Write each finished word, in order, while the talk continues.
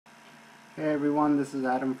Hey everyone, this is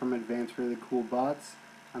Adam from Advanced Really Cool Bots.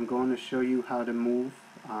 I'm going to show you how to move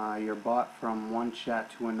your bot from one chat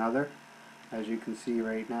to another. As you can see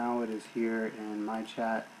right now, it is here in my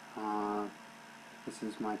chat. This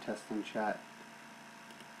is my testing chat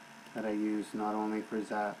that I use not only for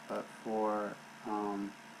Zap but for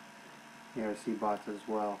ARCbots as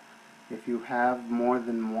well. If you have more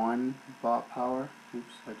than one bot power,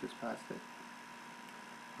 oops, I just passed it.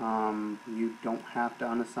 You don't have to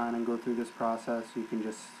unassign and go through this process. You can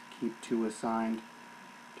just keep two assigned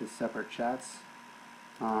to separate chats.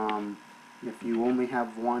 If you only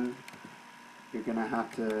have one, you're going to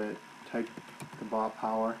have to type the bot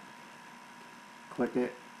power, click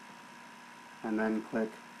it, and then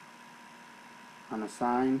click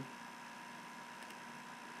unassign.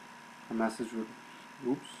 A message will,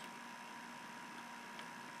 oops.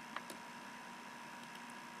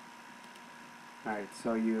 Alright,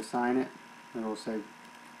 so you assign it, it will say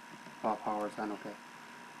bot power assigned, okay.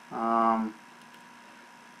 I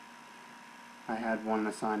had one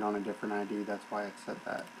assigned on a different ID, that's why it said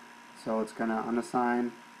that. So it's going to unassign,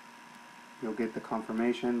 you'll get the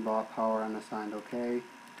confirmation, bot power unassigned, okay.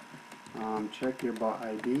 Check your bot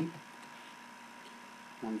ID,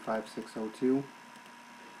 15602.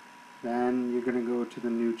 Then you're going to go to the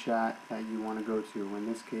new chat that you want to go to. In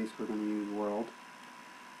this case, we're going to use world,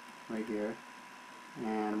 right here.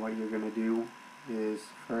 And what you're going to do is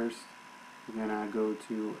first you're going to go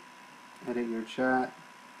to edit your chat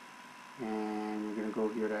and you're going to go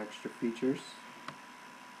here to extra features.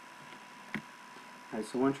 Alright,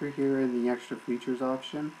 so once you're here in the extra features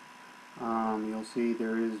option, you'll see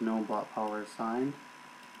there is no bot power assigned.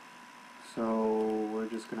 So we're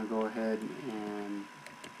just going to go ahead and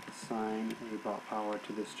assign a bot power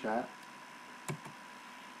to this chat.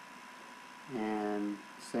 And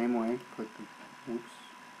same way, click the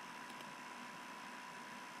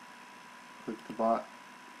click the bot,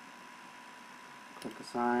 click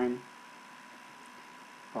assign,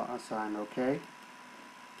 bot assigned, okay,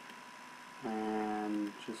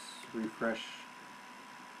 and just refresh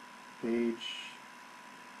page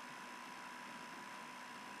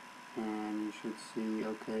and you should see,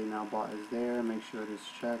 okay, now bot is there. Make sure it is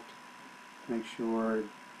checked, make sure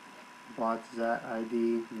bot's Zat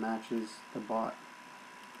ID matches the bot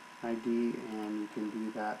ID, and you can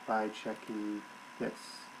do that by checking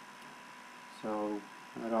this. So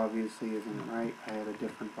that obviously isn't right. I had a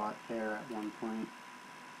different bot there at one point.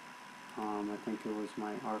 I think it was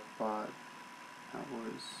my ARCbot that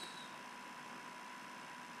was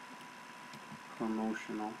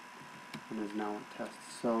promotional and is now a test.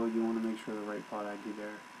 So you want to make sure the right bot ID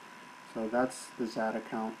there. So that's the Zat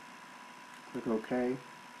account. Click OK.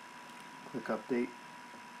 Click update.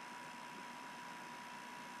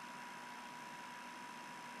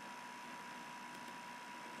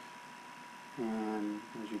 And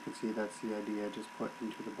as you can see, that's the ID I just put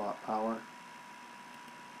into the bot power.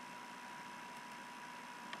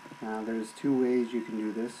 Now there's two ways you can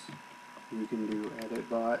do this. You can do edit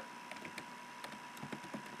bot,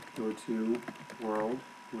 go to world,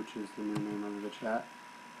 which is the new name of the chat.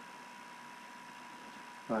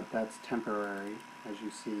 But that's temporary, as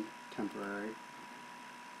you see, temporary.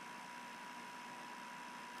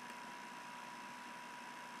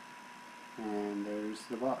 And there's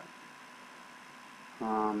the bot.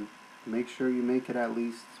 Make sure you make it at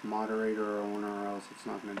least moderator or owner, or else it's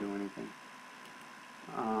not going to do anything.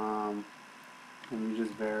 And you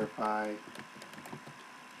just verify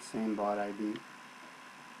same bot ID.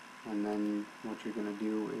 And then what you're going to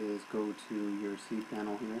do is go to your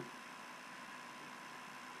cPanel here.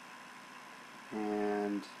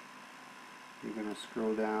 And you're going to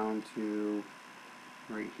scroll down to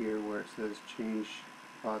right here where it says change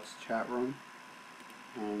bots chat room.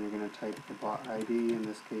 And you're going to type the bot ID, in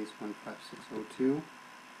this case 15602,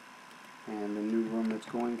 and the new room it's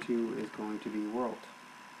going to is going to be world.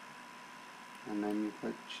 And then you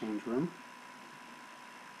click change room.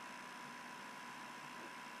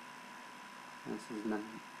 This is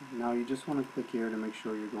now you just want to click here to make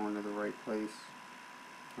sure you're going to the right place.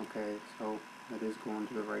 Okay, so it is going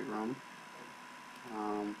to the right room.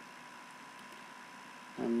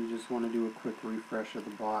 And you just want to do a quick refresh of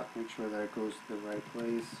the bot, make sure that it goes to the right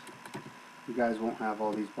place. You guys won't have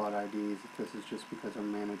all these bot IDs. This is just because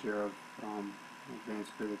I'm manager of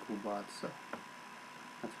Advanced Really Cool Bots, so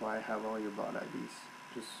that's why I have all your bot IDs.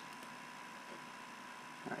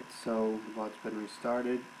 Alright, so the bot's been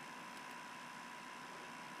restarted.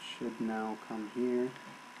 Should now come here.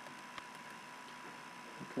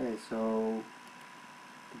 Okay, so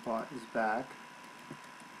the bot is back.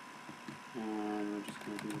 And we're just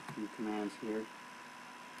going to do a few commands here.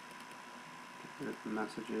 Get rid of the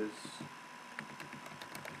messages.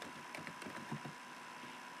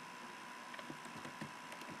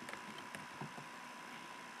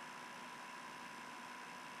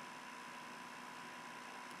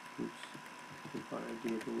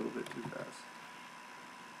 bit too fast.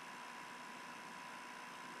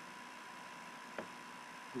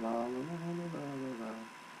 La la la la la la la.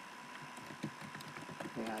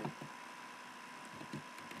 Okay,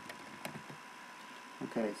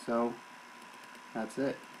 okay, so that's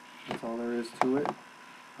it. That's all there is to it.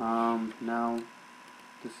 Now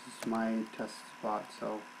this is my test spot,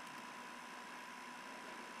 so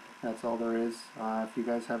that's all there is. If you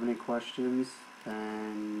guys have any questions,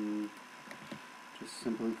 then just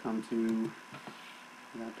simply come to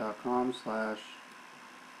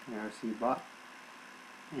that.com/ARCbot,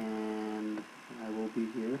 and I will be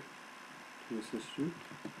here to assist you.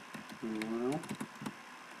 Well,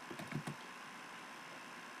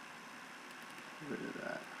 get rid of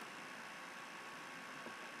that.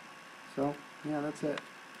 So yeah, that's it.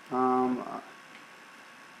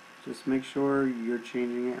 Just make sure you're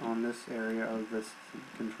changing it on this area of this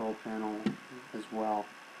control panel as well.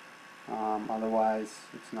 Otherwise,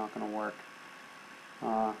 it's not going to work.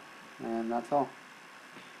 And that's all.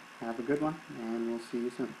 Have a good one, and we'll see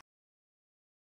you soon.